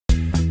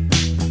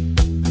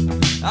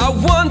I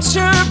want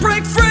to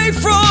break free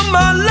from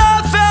my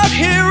life out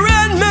here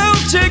and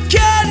move to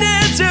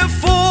Canada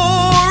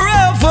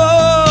forever.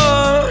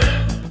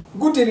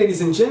 Good day, ladies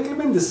and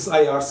gentlemen, this is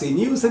IRC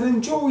News and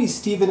enjoy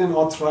Stephen, an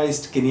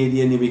authorized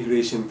Canadian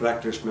immigration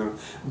practitioner,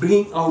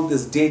 bringing out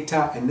this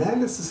data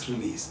analysis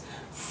release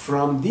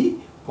from the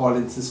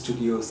Paulin's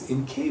Studios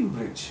in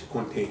Cambridge,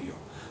 Ontario.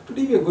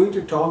 Today we are going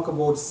to talk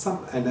about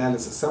some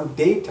analysis, some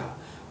data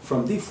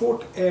from the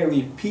Fort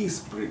Erie Peace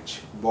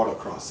Bridge border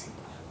crossing,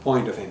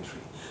 point of entry.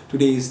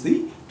 Today is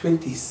the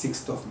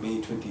 26th of May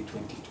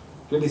 2022,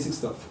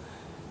 26th of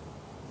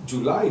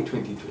July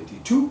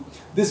 2022.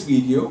 This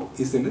video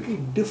is a little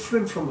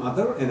different from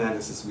other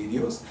analysis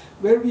videos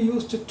where we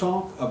used to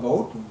talk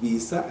about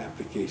visa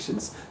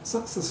applications,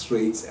 success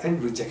rates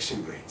and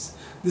rejection rates.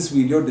 This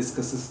video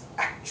discusses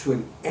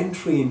actual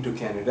entry into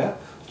Canada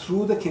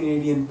through the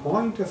Canadian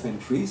point of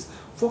entries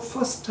for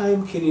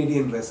first-time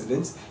Canadian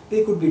residents.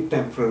 They could be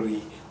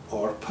temporary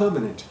or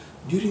permanent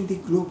during the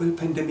global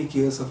pandemic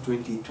years of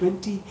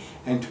 2020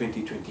 and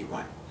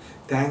 2021.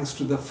 Thanks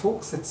to the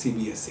folks at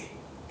CBSA,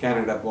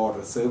 Canada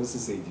Border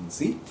Services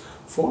Agency,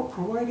 for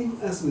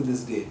providing us with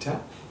this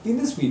data. In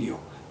this video,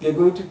 we are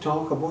going to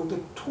talk about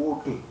the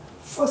total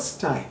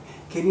first-time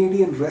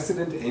Canadian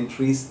resident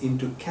entries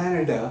into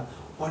Canada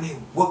on a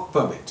work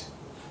permit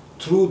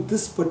through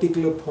this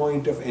particular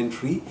point of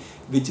entry,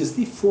 which is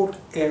the Fort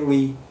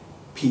Erie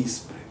Peace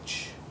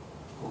Bridge.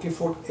 Okay,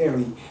 Fort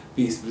Erie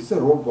Peace Bridge, the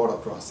road border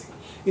crossing.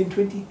 In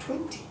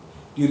 2020,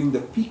 during the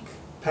peak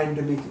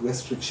pandemic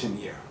restriction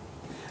year,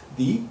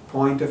 the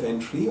point of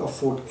entry of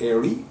Fort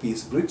Erie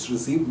Peace Bridge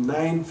received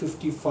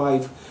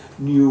 955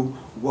 new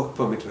work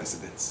permit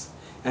residents.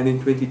 And in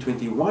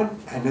 2021,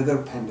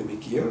 another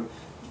pandemic year,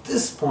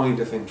 this point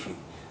of entry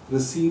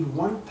received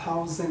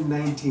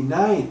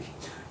 1,099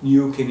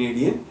 new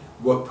Canadian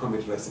work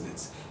permit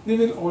residents. We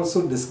will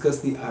also discuss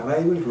the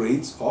arrival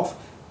rates of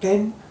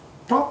 10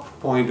 top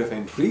point of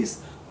entries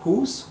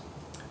who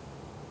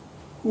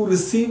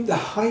received the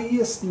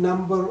highest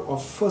number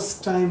of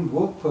first-time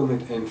work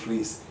permit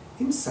entries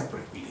in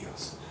separate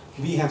videos.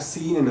 We have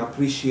seen an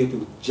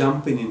appreciative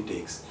jump in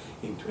intakes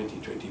in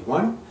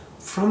 2021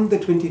 from the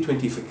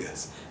 2020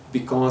 figures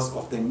because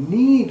of the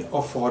need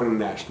of foreign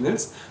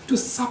nationals to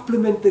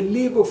supplement the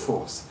labor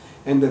force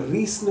and the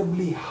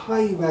reasonably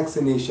high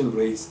vaccination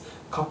rates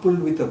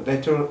coupled with a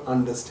better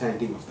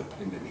understanding of the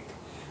pandemic.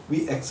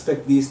 We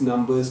expect these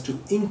numbers to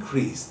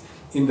increase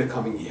in the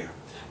coming year.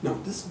 Now,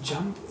 this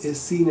jump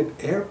is seen at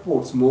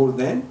airports more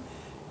than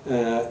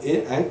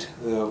at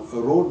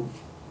road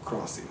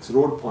crossings,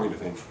 road point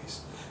of entries.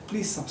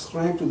 Please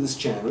subscribe to this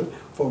channel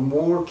for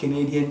more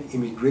Canadian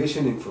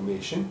immigration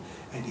information,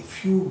 and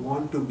if you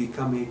want to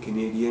become a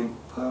Canadian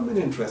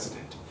permanent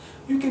resident,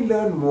 you can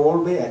learn more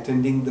by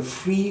attending the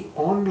free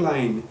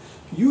online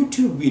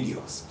YouTube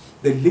videos,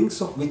 the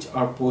links of which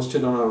are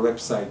posted on our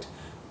website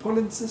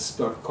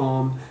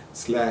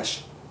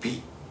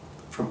paulinsis.com/p.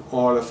 From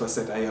all of us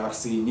at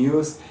IRC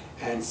News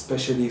and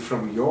especially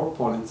from your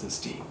Paulin's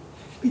team,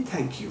 we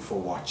thank you for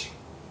watching.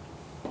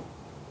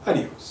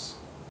 Adios.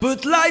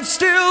 But life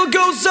still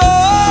goes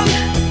on.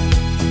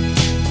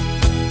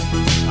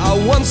 I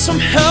want some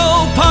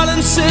help,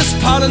 Paulin's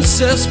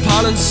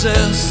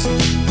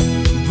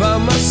by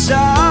my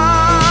side.